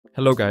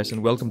Hello guys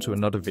and welcome to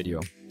another video.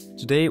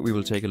 Today we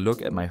will take a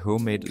look at my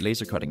homemade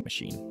laser cutting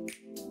machine.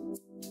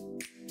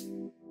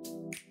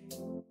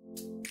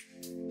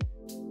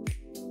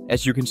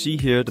 As you can see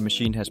here, the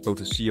machine has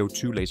both a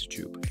CO2 laser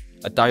tube,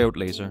 a diode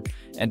laser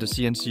and a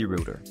CNC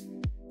rotor.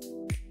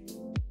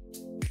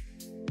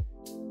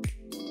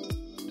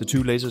 The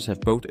two lasers have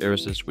both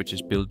irises, which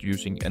is built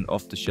using an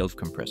off-the-shelf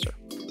compressor.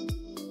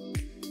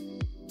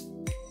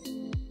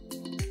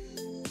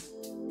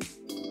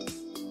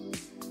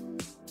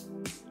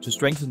 To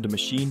strengthen the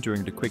machine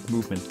during the quick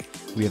movement,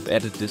 we have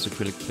added this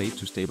acrylic plate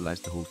to stabilize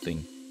the whole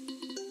thing.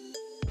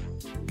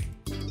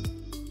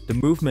 The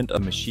movement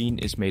of the machine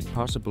is made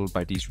possible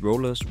by these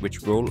rollers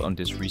which roll on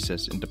this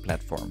recess in the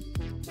platform.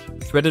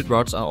 Threaded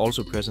rods are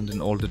also present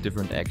in all the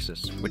different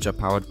axes, which are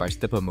powered by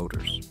stepper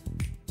motors.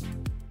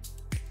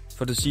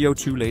 For the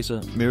CO2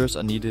 laser, mirrors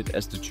are needed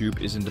as the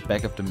tube is in the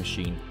back of the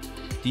machine.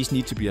 These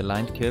need to be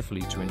aligned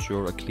carefully to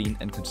ensure a clean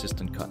and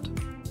consistent cut.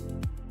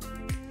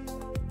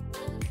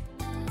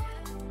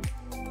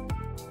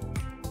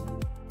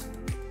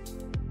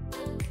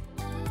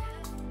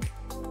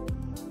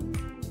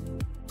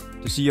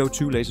 The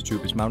CO2 laser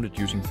tube is mounted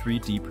using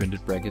 3D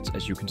printed brackets,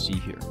 as you can see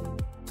here.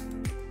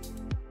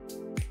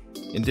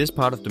 In this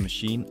part of the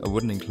machine, a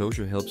wooden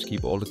enclosure helps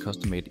keep all the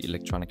custom-made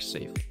electronics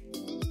safe.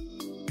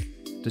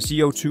 The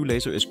CO2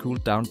 laser is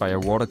cooled down by a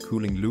water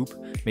cooling loop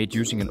made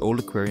using an old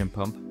aquarium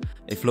pump,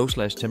 a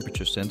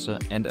flow/temperature sensor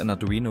and an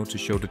Arduino to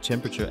show the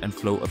temperature and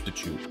flow of the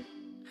tube.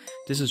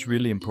 This is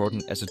really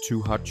important as a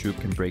too hot tube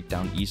can break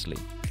down easily.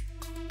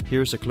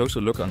 Here is a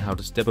closer look on how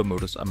the stepper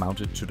motors are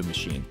mounted to the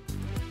machine.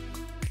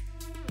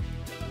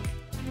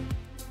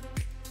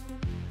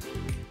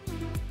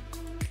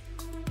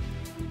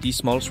 These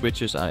small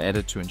switches are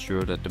added to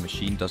ensure that the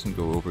machine doesn't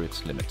go over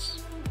its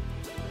limits.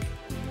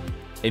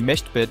 A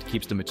meshed bed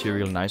keeps the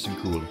material nice and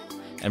cool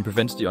and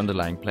prevents the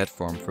underlying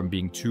platform from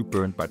being too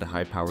burned by the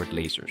high-powered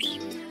lasers.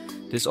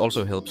 This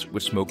also helps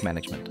with smoke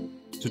management.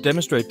 To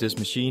demonstrate this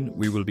machine,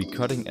 we will be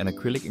cutting an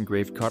acrylic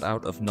engraved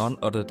cutout of none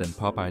other than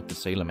Popeye the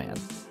Sailor Man.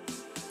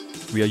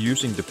 We are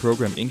using the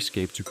program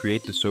Inkscape to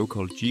create the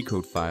so-called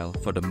G-code file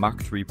for the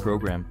Mach 3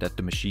 program that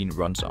the machine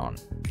runs on.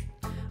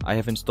 I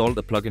have installed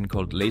a plugin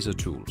called Laser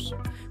Tools,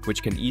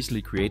 which can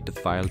easily create the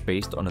file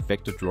based on a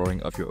vector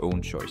drawing of your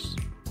own choice.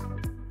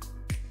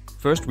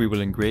 First, we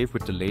will engrave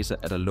with the laser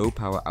at a low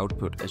power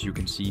output, as you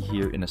can see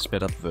here in a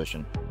sped up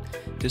version.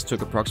 This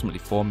took approximately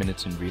 4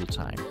 minutes in real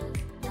time.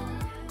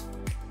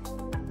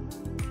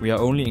 We are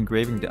only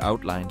engraving the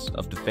outlines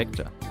of the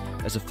vector,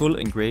 as a full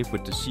engrave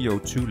with the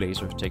CO2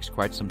 laser takes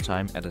quite some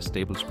time at a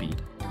stable speed.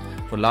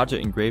 For larger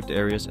engraved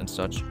areas and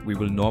such, we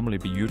will normally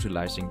be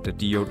utilizing the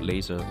diode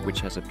laser,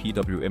 which has a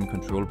PWM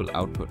controllable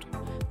output,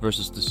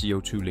 versus the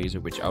CO2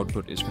 laser, which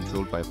output is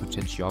controlled by a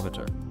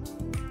potentiometer.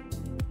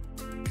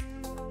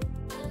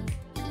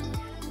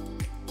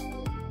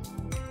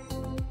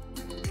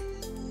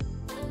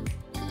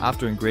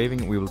 After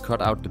engraving, we will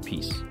cut out the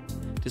piece.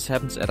 This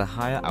happens at a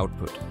higher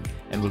output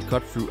and will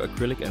cut through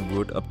acrylic and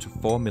wood up to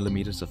 4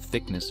 mm of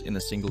thickness in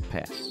a single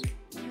pass.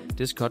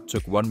 This cut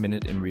took 1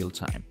 minute in real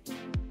time.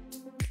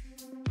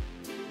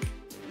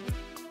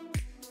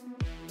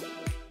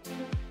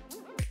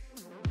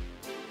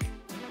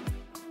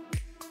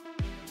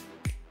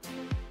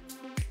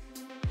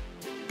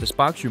 The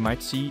sparks you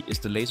might see is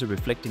the laser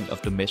reflecting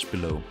off the mesh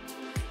below.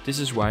 This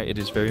is why it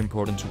is very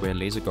important to wear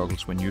laser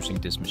goggles when using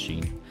this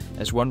machine,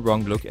 as one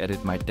wrong look at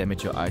it might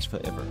damage your eyes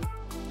forever.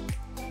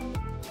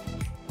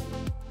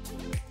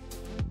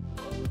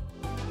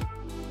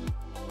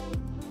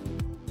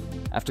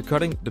 After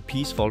cutting, the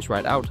piece falls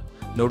right out.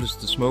 Notice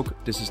the smoke,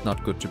 this is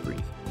not good to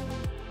breathe.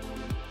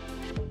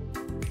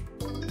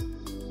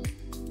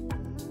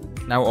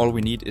 Now all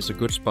we need is a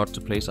good spot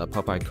to place our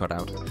Popeye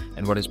cutout,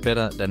 and what is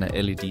better than a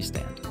LED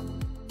stand.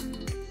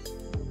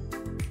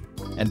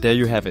 And there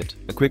you have it,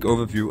 a quick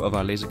overview of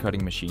our laser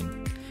cutting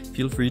machine.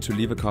 Feel free to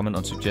leave a comment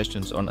on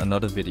suggestions on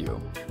another video.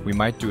 We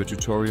might do a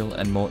tutorial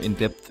and more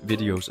in-depth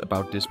videos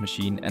about this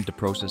machine and the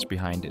process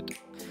behind it.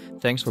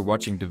 Thanks for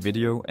watching the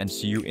video and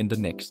see you in the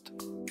next.